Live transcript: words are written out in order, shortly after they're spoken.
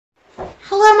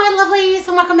lovelies,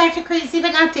 and welcome back to Crazy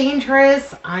But Not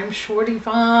Dangerous. I'm Shorty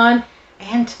Vaughn,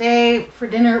 and today for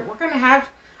dinner we're gonna have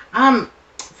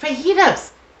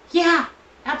fajitas. Yeah,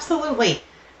 absolutely.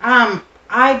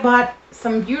 I bought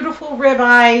some beautiful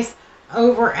ribeyes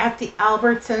over at the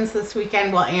Albertsons this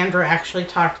weekend. Well, Andrew actually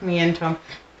talked me into them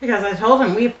because I told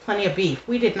him we have plenty of beef.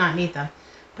 We did not need them,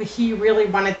 but he really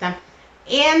wanted them,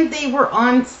 and they were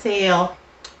on sale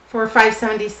for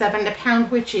 $5.77 a pound,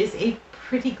 which is a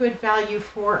pretty good value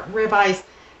for ribeyes,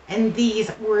 and these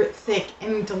were thick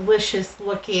and delicious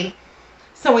looking.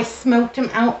 So I smoked them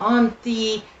out on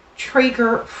the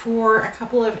Traeger for a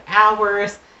couple of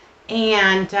hours,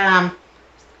 and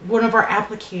one of our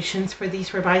applications for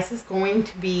these ribeyes is going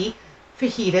to be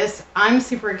fajitas. I'm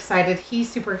super excited. He's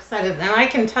super excited, and I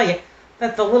can tell you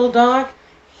that the little dog,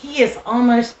 he is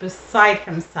almost beside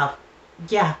himself.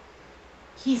 Yeah,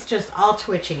 he's just all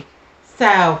twitchy.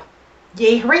 So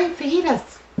yay, hooray,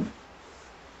 fajitas.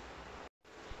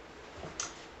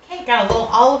 Okay, got a little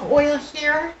olive oil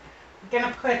here. I'm going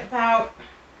to put about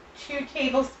 2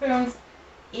 tablespoons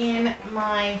in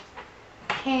my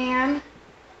pan.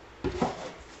 I'm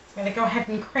going to go ahead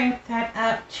and crank that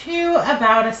up to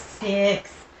about a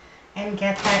 6 and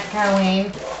get that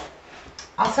going.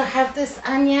 Also have this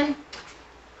onion.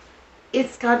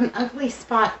 It's got an ugly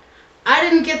spot. I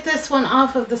didn't get this one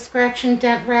off of the scratch and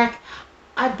dent rack.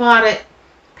 I bought it,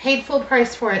 paid full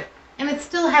price for it, and it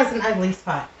still has an ugly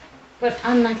spot. But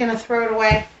I'm not going to throw it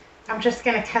away. I'm just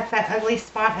going to cut that ugly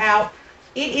spot out.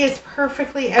 It is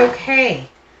perfectly okay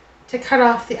to cut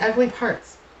off the ugly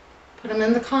parts. Put them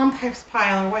in the compost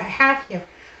pile or what have you.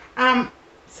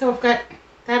 So I've got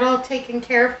that all taken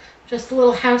care of. Just a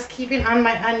little housekeeping on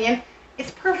my onion.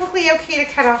 It's perfectly okay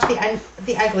to cut off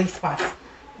the ugly spots.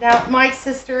 Now, my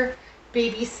sister,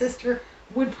 baby sister,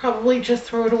 would probably just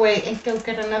throw it away and go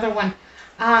get another one.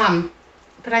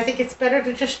 But I think it's better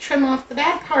to just trim off the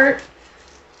bad part.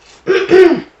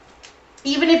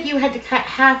 Even if you had to cut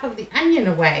half of the onion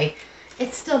away,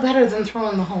 it's still better than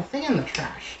throwing the whole thing in the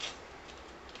trash.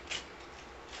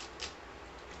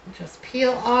 Just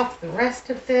peel off the rest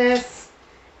of this.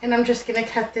 And I'm just going to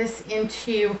cut this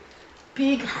into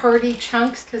big hearty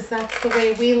chunks because that's the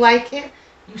way we like it.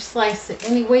 You slice it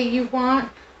any way you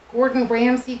want. Gordon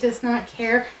Ramsay does not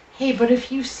care. Hey, but if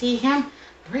you see him,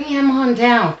 bring him on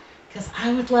down because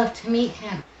I would love to meet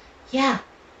him. Yeah,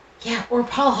 or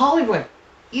Paul Hollywood.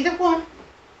 Either one,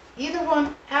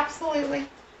 absolutely.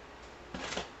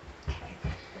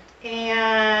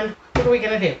 And what are we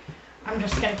going to do? I'm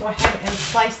just going to go ahead and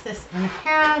slice this in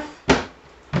half.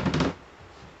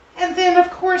 And then, of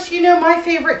course, you know, my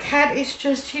favorite cut is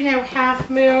just, you know, half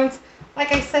moons.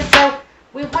 Like I said, so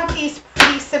we want these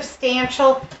pretty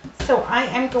substantial. So I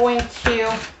am going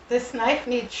to, this knife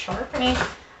needs sharpening.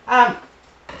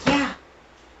 Yeah,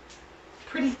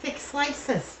 pretty thick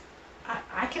slices.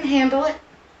 I can handle it.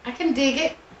 I can dig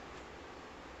it.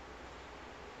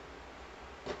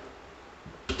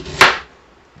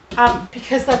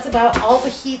 Because that's about all the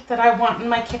heat that I want in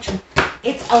my kitchen.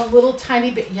 It's a little tiny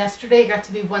bit. Yesterday it got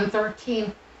to be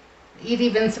 113. It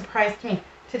even surprised me.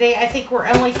 Today I think we're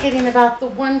only hitting about the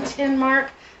 110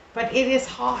 mark, but it is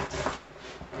hot.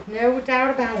 No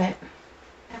doubt about it.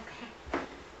 Okay.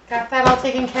 Got that all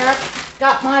taken care of.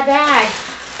 Got my bag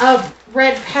of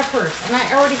red peppers, and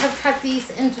I already have cut these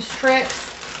into strips.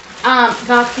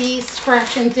 Got these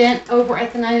scratch and dent over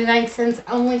at the 99 cents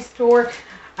only store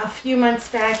a few months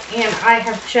back, and I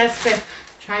have just been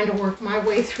trying to work my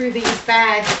way through these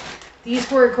bags. These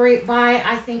were a great buy.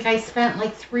 I think I spent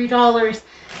like $3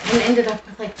 and ended up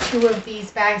with like 2 of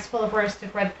these bags full of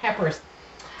roasted red peppers.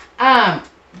 Pardon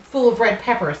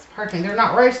me. They're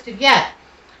not roasted yet.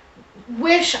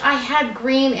 Wish I had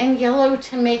green and yellow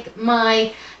to make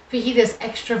my fajitas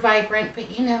extra vibrant,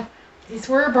 but you know, these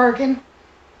were a bargain.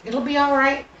 It'll be all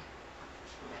right.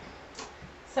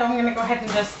 So I'm going to go ahead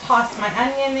and just toss my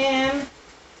onion in.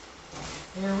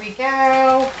 There we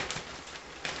go.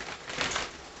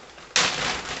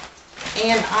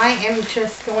 And I am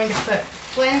just going to put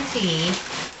plenty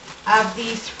of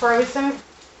these frozen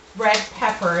red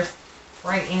peppers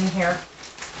right in here.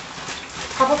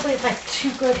 Probably like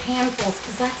 2 good handfuls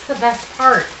because that's the best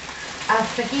part of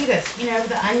fajitas. You know,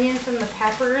 the onions and the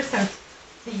peppers and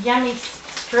the yummy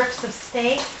strips of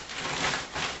steak.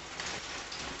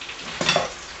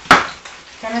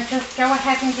 Gonna just go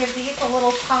ahead and give these a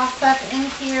little toss up in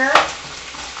here.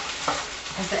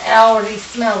 As it already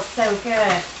smells so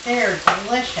good. They're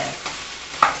delicious.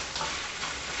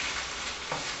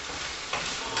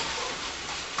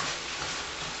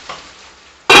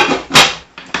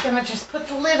 Gonna just put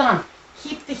the lid on.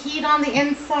 Keep the heat on the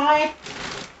inside.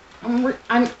 I'm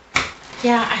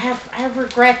Yeah, I have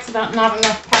regrets about not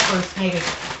enough peppers, maybe.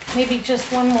 Maybe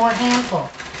just one more handful.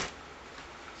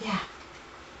 Yeah.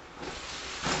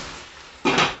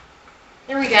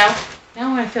 There we go.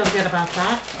 Now I feel good about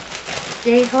that.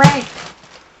 Yay, hooray.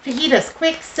 Fajitas,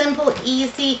 quick, simple,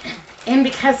 easy, and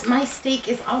because my steak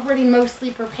is already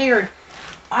mostly prepared,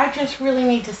 I just really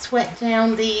need to sweat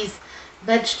down these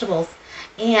vegetables.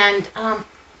 And,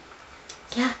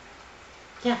 yeah,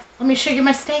 let me show you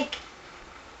my steak.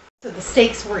 So the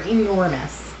steaks were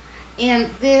enormous.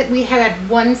 And we had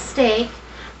one steak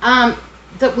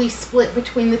that we split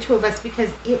between the two of us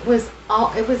because it was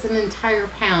an entire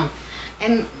pound.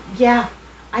 And yeah,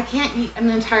 I can't eat an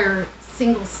entire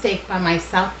single steak by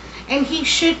myself, and he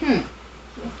shouldn't.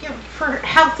 For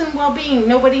health and well-being,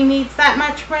 nobody needs that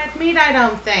much red meat, I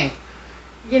don't think.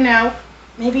 You know,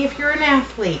 maybe if you're an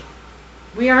athlete.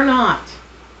 We are not.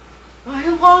 By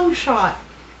a long shot.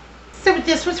 So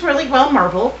this was really well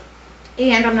marbled,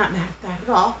 and I'm not mad at that at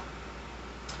all.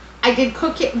 I did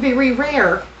cook it very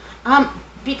rare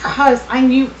because I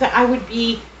knew that I would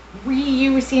be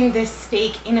reusing this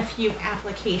steak in a few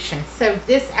applications. So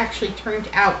this actually turned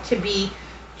out to be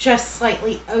just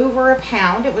slightly over a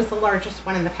pound. It was the largest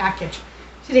one in the package.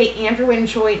 Today Andrew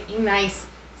enjoyed a nice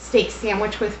steak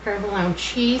sandwich with provolone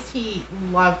cheese. He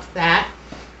loved that.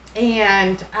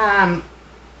 And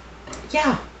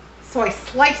yeah, so I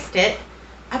sliced it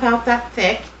about that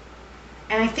thick,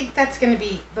 and I think that's going to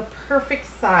be the perfect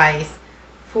size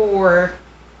for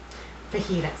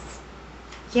fajitas.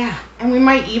 Yeah, and we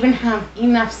might even have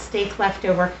enough steak left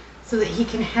over so that he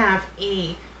can have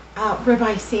a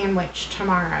ribeye sandwich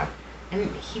tomorrow. And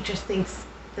he just thinks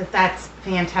that that's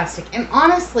fantastic. And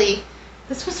honestly,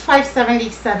 this was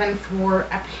 $5.77 for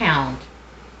a pound.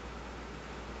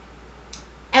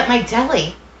 At my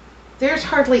deli, there's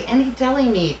hardly any deli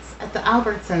meats at the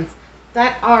Albertsons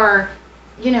that are,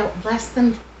 you know, less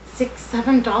than $6,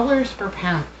 $7 per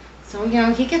pound. So, you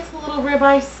know, he gets a little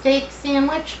ribeye steak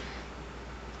sandwich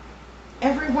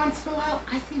every once in a while.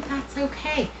 I think that's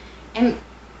okay. And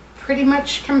pretty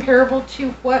much comparable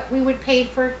to what we would pay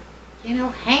for, you know,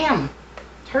 ham,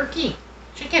 turkey,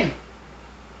 chicken.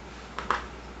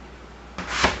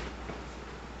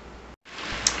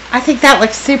 I think that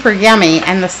looks super yummy,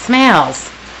 and the smells,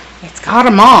 it's got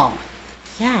them all.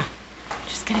 Yeah,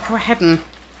 just gonna go ahead and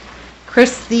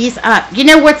crisp these up. You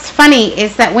know what's funny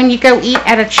is that when you go eat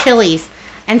at a Chili's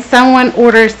and someone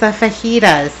orders the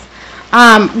fajitas,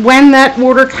 when that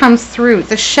order comes through,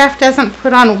 the chef doesn't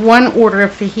put on one order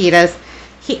of fajitas.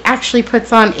 He actually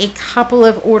puts on a couple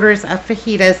of orders of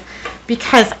fajitas,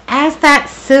 because as that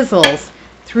sizzles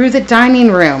through the dining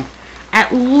room,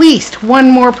 at least one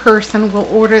more person will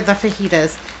order the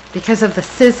fajitas because of the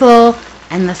sizzle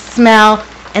and the smell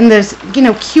and those, you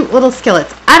know, cute little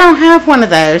skillets. I don't have one of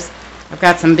those. I've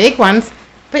got some big ones,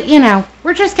 but you know,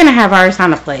 we're just going to have ours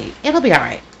on a plate. It'll be all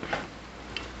right.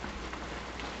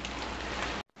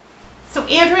 So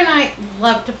Andrew and I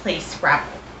love to play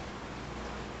Scrabble.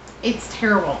 It's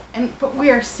terrible, but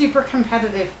we are super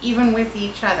competitive even with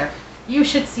each other. You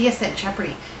should see us at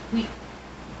Jeopardy. We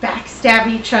backstab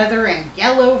each other and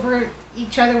yell over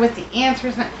each other with the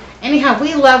answers. Anyhow,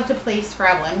 we love to play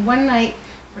Scrabble. And one night,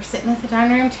 we're sitting at the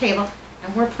dining room table,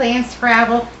 and we're playing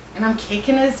Scrabble, and I'm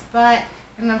kicking his butt,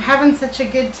 and I'm having such a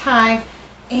good time.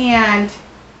 And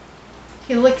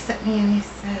he looks at me and he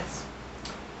says,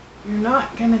 "You're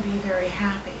not going to be very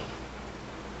happy."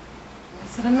 I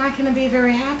said, "I'm not going to be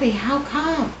very happy. How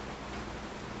come?"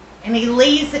 And he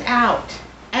lays it out.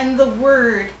 And the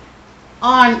word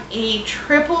on a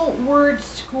triple word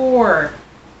score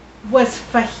was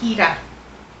fajita.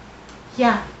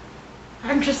 Yeah,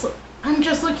 I'm just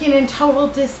looking in total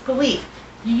disbelief.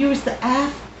 You use the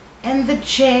F and the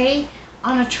J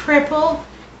on a triple,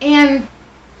 and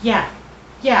yeah,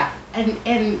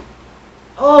 and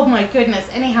oh my goodness.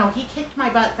 Anyhow, he kicked my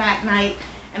butt that night,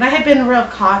 and I had been real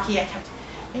cocky. I kept,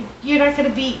 "You're not gonna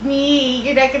beat me.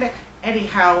 You're not gonna."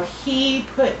 Anyhow, he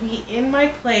put me in my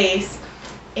place,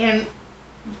 and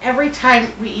every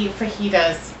time we eat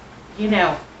fajitas, you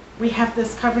know, we have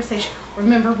this conversation.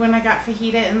 "Remember when I got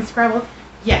fajita and Scrabble?"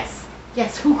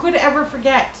 Yes, who could ever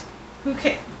forget? Who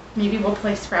could? Maybe we'll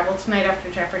play Scrabble tonight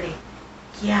after Jeopardy.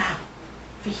 Yeah,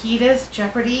 fajitas,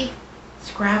 Jeopardy,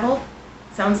 Scrabble.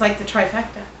 Sounds like the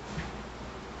trifecta.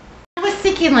 I was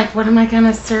thinking, like, what am I going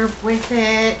to serve with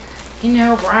it? You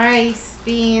know, rice,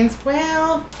 beans.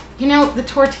 Well, you know, the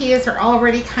tortillas are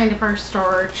already kind of our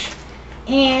starch.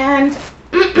 And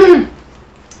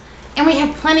and we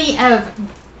have plenty of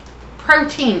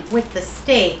protein with the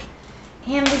steak.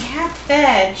 And we have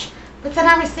veg. But then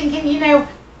I was thinking, you know,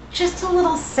 just a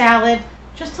little salad,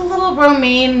 just a little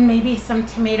romaine, maybe some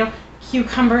tomato.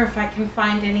 cucumber if I can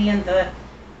find any in the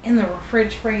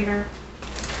refrigerator.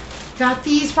 Got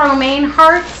these romaine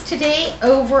hearts today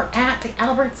over at the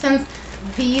Albertsons.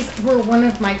 These were one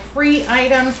of my free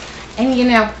items, and you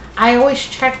know, I always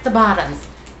check the bottoms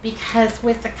because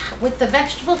with the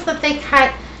vegetables that they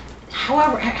cut,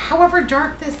 however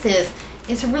dark this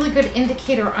is a really good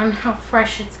indicator on how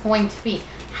fresh it's going to be,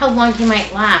 how long you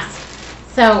might last.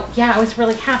 So yeah, I was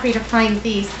really happy to find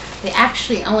these. They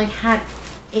actually only had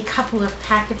a couple of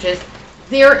packages.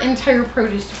 Their entire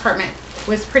produce department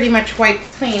was pretty much wiped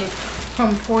clean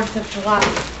from 4th of July.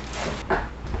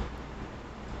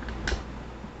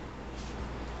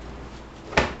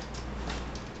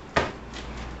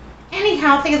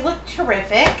 Anyhow, they look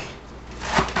terrific.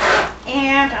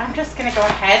 And I'm just going to go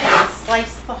ahead and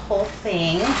slice the whole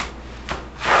thing.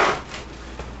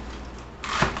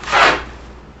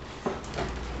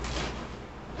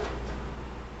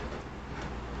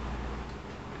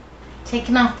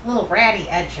 Taking off the little ratty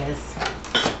edges.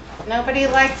 Nobody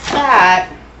likes that.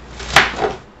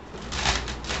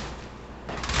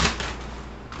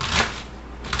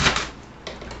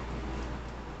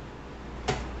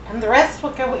 And the rest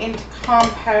will go into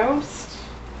compost.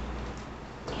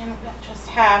 And we'll just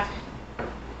have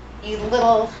a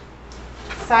little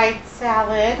side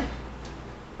salad.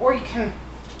 Or you can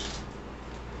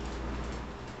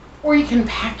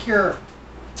pack your,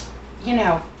 you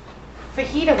know,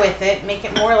 fajita with it, make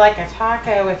it more like a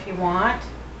taco if you want.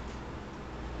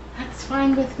 That's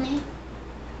fine with me.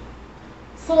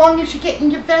 So long as you're getting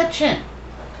your veg in.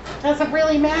 Doesn't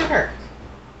really matter.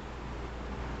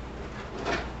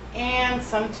 And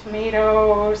some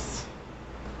tomatoes.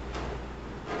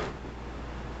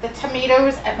 The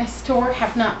tomatoes at my store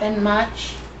have not been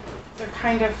much. They're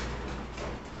kind of,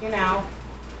 you know,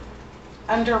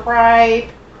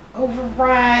 underripe,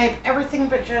 overripe, everything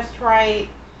but just right.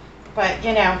 But,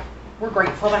 you know, we're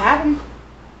grateful to have them.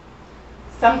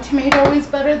 Some tomato is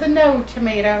better than no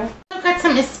tomato. I got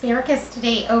some asparagus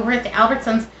today over at the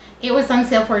Albertsons. It was on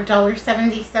sale for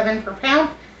 $1.77 per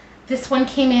pound. This one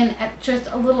came in at just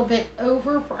a little bit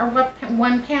over for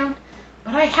 £1 pound.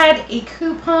 But I had a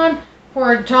coupon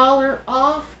for $1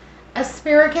 off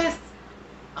asparagus.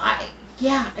 I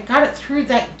got it through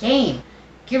that game.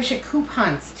 Gives you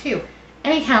coupons too.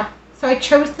 Anyhow, so I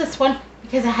chose this one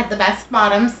because it had the best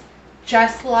bottoms.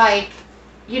 Just like,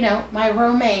 you know, my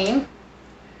romaine,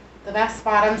 the best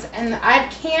bottoms. And I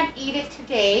can't eat it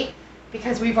today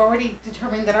because we've already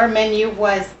determined that our menu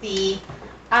was the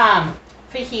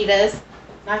fajitas.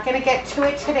 Not going to get to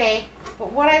it today,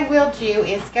 but what I will do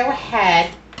is go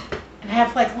ahead and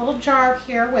have like a little jar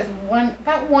here with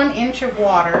about 1 inch of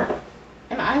water.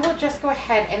 And I will just go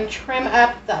ahead and trim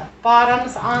up the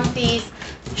bottoms on these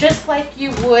just like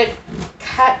you would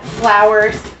cut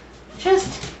flowers.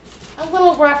 Just a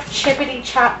little rough chippity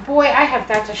chop. Boy, I have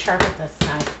got to sharpen this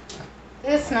knife.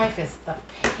 This knife is the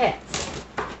pits.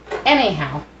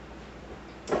 Anyhow,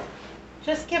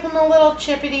 just give them a little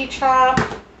chippity chop.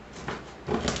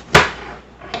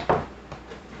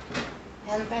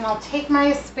 And then I'll take my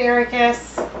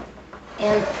asparagus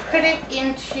and put it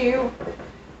into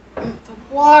the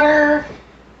water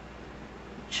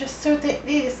just so that it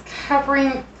is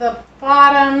covering the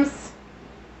bottoms.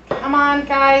 Come on,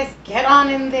 guys, get on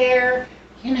in there.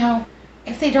 You know,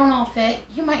 if they don't all fit,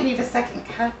 you might need a second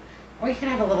cup, or you can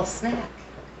have a little snack.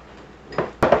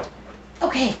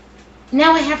 Okay,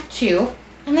 now I have 2,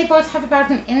 and they both have about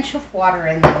 1 inch of water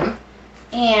in them.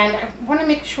 And I want to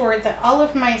make sure that all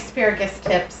of my asparagus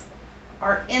tips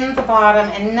are in the bottom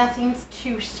and nothing's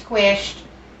too squished.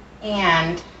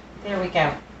 And there we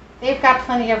go. They've got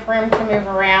plenty of room to move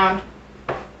around.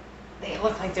 They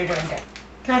look like they're doing good.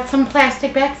 Got some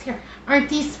plastic bags here. Aren't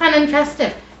these fun and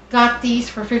festive? Got these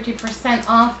for 50%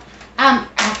 off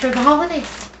after the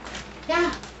holidays.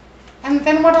 Yeah. And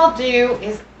then what I'll do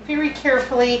is very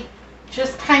carefully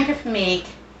just kind of make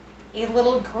a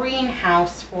little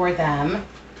greenhouse for them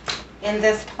in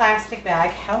this plastic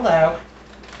bag. Hello.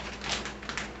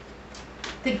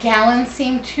 The gallons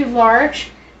seem too large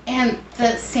and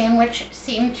the sandwich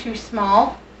seemed too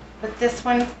small. But this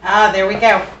one, there we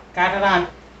go. Got it on.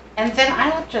 And then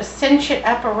I'll just cinch it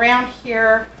up around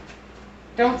here.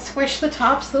 Don't squish the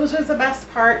tops. Those are the best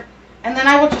part. And then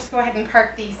I will just go ahead and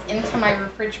park these into my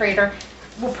refrigerator.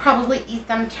 We'll probably eat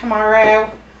them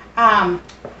tomorrow.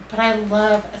 But I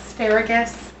love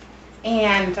asparagus.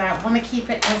 And want to keep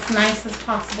it as nice as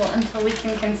possible until we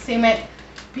can consume it.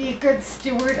 Be a good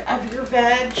steward of your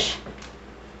veg.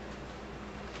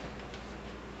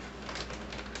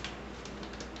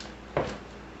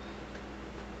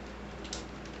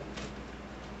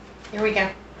 Here we go.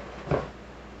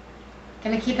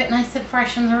 Gonna keep it nice and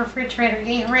fresh in the refrigerator.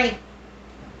 Get ready.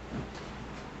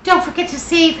 Don't forget to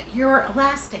save your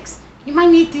elastics. You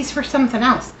might need these for something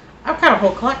else. I've got a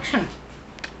whole collection.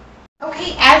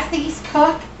 Okay, as these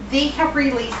cook, they have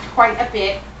released quite a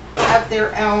bit of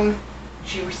their own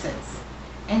juices.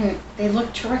 And they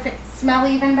look terrific. Smell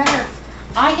even better.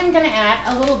 I am going to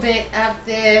add a little bit of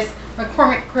this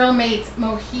McCormick Grill Mates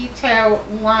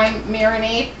Mojito Lime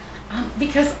Marinade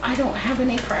because I don't have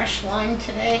any fresh lime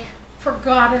today.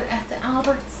 Forgot it at the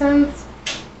Albertsons.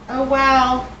 Oh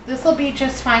well, this will be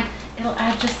just fine. It'll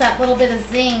add just that little bit of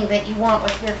zing that you want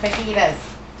with your fajitas.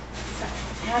 So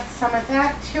add some of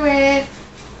that to it.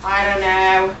 I don't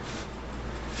know.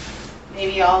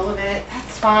 Maybe all of it.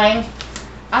 That's fine.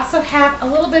 Also have a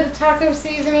little bit of taco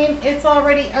seasoning. It's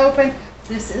already open.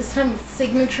 This is some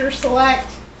Signature Select.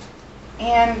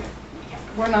 And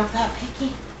we're not that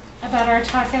picky about our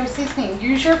taco seasoning.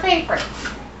 Use your favorite.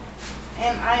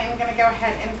 And I am going to go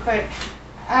ahead and put,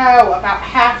 about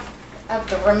half of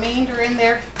the remainder in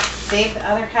there. Save the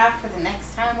other half for the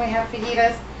next time we have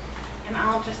fajitas. And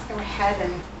I'll just go ahead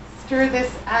and stir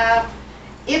this up.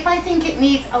 If I think it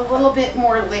needs a little bit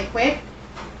more liquid,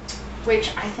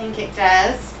 which I think it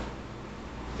does,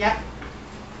 yep,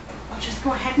 I'll just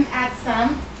go ahead and add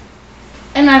some.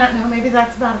 And I don't know, maybe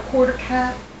that's about a quarter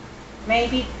cup,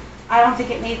 maybe. I don't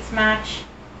think it needs much.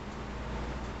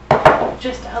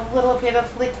 Just a little bit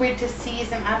of liquid to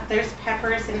season up. There's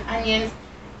peppers and onions,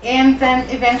 and then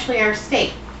eventually our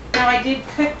steak. Now I did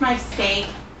cook my steak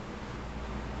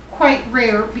quite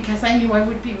rare because I knew I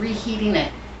would be reheating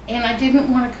it, and I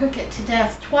didn't want to cook it to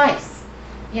death twice,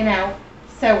 you know.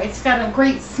 So it's got a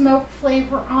great smoke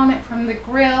flavor on it from the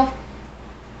grill.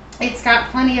 It's got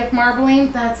plenty of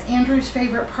marbling. That's Andrew's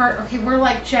favorite part. Okay, we're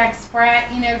like Jack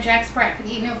Sprat. You know, Jack Sprat could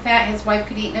eat no fat. His wife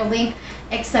could eat no lean,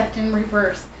 except in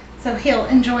reverse. So he'll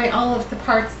enjoy all of the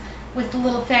parts with the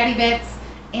little fatty bits.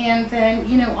 And then,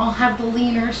 you know, I'll have the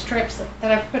leaner strips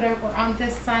that I've put over on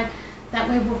this side. That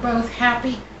way we're both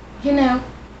happy. You know,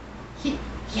 you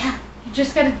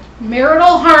just got a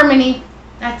marital harmony.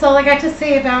 That's all I got to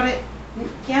say about it.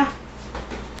 Yeah.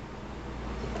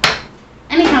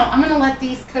 Anyhow, I'm going to let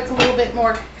these cook a little bit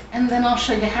more, and then I'll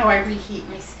show you how I reheat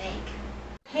my steak.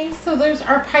 Okay, so there's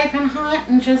our piping hot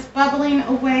and just bubbling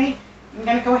away. I'm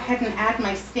going to go ahead and add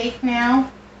my steak now.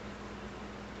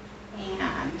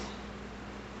 And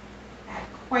add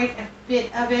quite a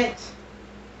bit of it.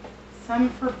 Some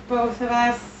for both of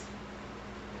us.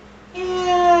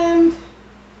 And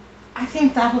I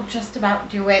think that'll just about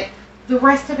do it. The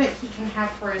rest of it he can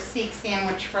have for a steak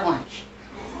sandwich for lunch.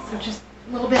 So just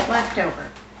a little bit left over.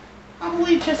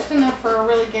 Probably just enough for a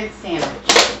really good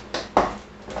sandwich.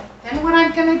 Then what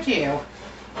I'm going to do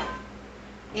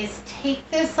is take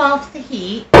this off the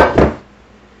heat.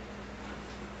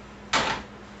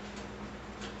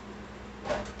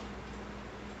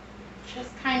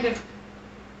 Just kind of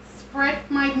spread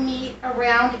my meat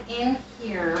around in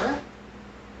here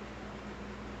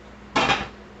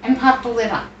and pop the lid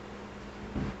on.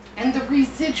 And the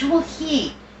residual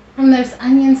heat from those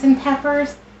onions and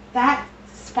peppers, that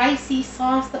spicy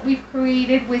sauce that we've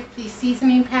created with the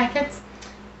seasoning packets,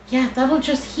 yeah, that'll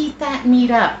just heat that meat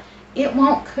up. It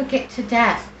won't cook it to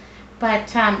death,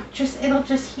 but it'll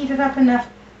just heat it up enough.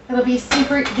 It'll be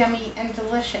super yummy and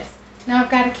delicious. Now I've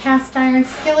got a cast iron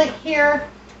skillet here.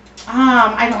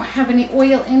 I don't have any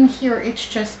oil in here. It's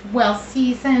just well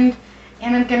seasoned,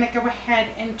 and I'm going to go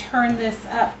ahead and turn this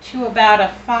up to about a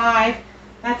 5.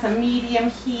 That's a medium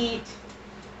heat.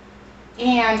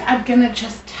 And I'm going to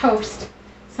just toast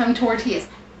some tortillas.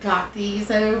 Got these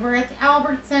over at the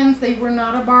Albertsons. They were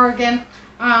not a bargain.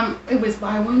 It was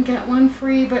buy one, get one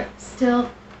free, but still,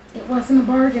 it wasn't a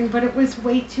bargain. But it was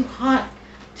way too hot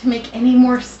to make any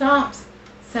more stops.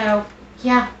 So,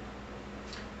 yeah.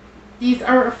 These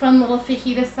are a fun little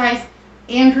fajita size.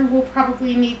 Andrew will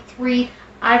probably need 3.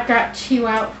 I've got 2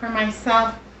 out for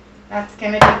myself. That's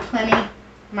going to be plenty.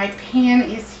 My pan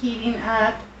is heating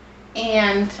up.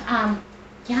 And,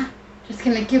 yeah, just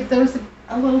going to give those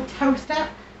a little toast up.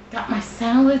 Got my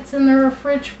salads in the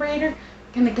refrigerator.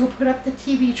 Going to go put up the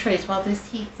TV trays while this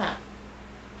heats up.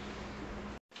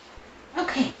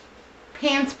 Okay,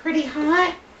 pan's pretty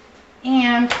hot.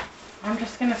 And I'm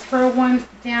just going to throw one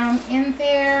down in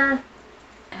there.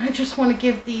 And I just want to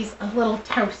give these a little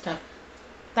toast up.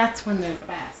 That's when they're the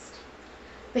best.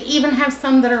 They even have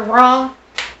some that are raw.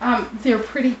 They're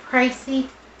pretty pricey,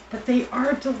 but they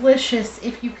are delicious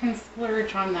if you can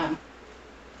splurge on them.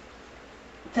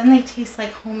 Then they taste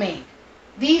like homemade.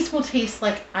 These will taste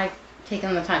like I've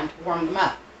taken the time to warm them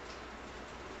up.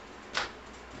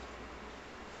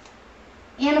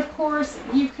 And of course,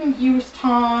 you can use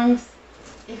tongs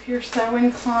if you're so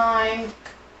inclined.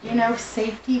 You know,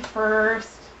 safety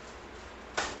first.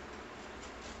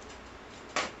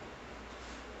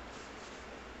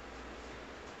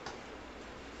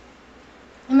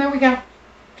 And there we go.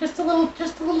 Just a little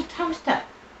toast up.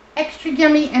 Extra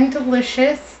yummy and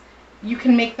delicious. You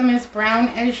can make them as brown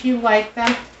as you like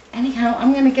them. Anyhow,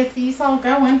 I'm going to get these all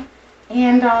going,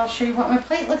 and I'll show you what my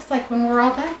plate looks like when we're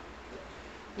all done.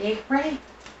 Yay, hooray.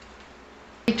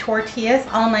 Tortillas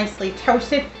all nicely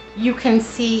toasted. You can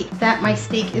see that my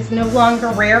steak is no longer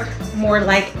rare, more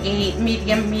like a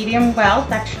medium well.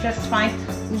 That's just fine.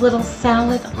 Little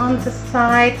salad on the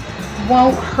side,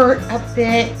 won't hurt a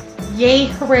bit. Yay,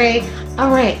 hooray. All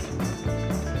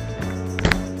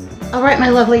right, my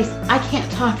lovelies, I can't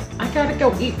talk. I gotta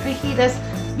go eat fajitas.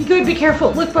 Be good, be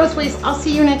careful, look both ways. I'll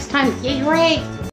see you next time. Yay, hooray.